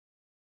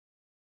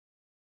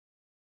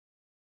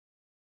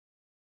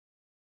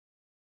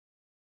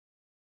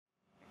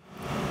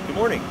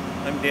morning.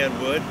 I'm Dan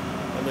Wood.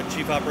 I'm the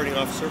Chief Operating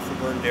Officer for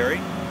Byrne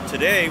Dairy.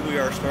 Today we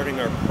are starting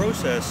our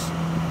process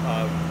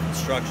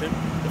construction.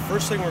 The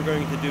first thing we're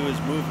going to do is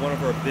move one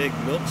of our big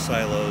milk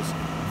silos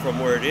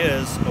from where it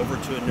is over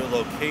to a new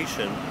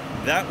location.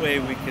 That way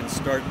we can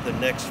start the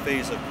next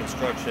phase of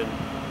construction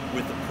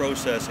with the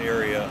process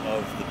area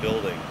of the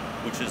building,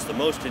 which is the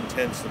most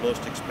intense, the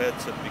most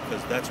expensive,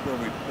 because that's where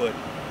we put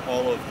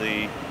all of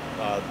the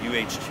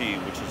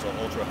UHT, which is an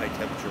ultra high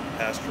temperature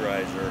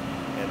pasteurizer,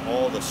 and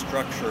all the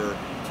structure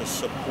to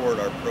support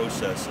our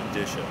process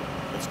addition.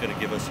 That's going to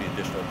give us the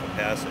additional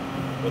capacity.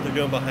 What they're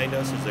doing behind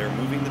us is they're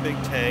moving the big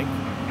tank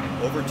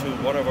over to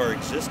one of our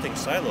existing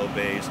silo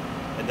bays,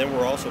 and then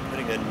we're also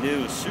putting a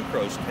new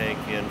sucrose tank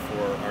in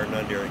for our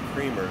non-dairy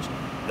creamers.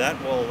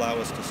 That will allow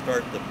us to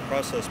start the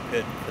process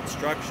pit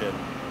construction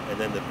and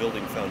then the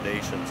building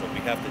foundations, and we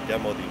have to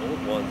demo the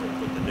old ones and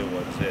put the new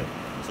ones in.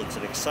 So it's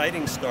an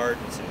exciting start,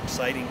 it's an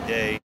exciting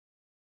day.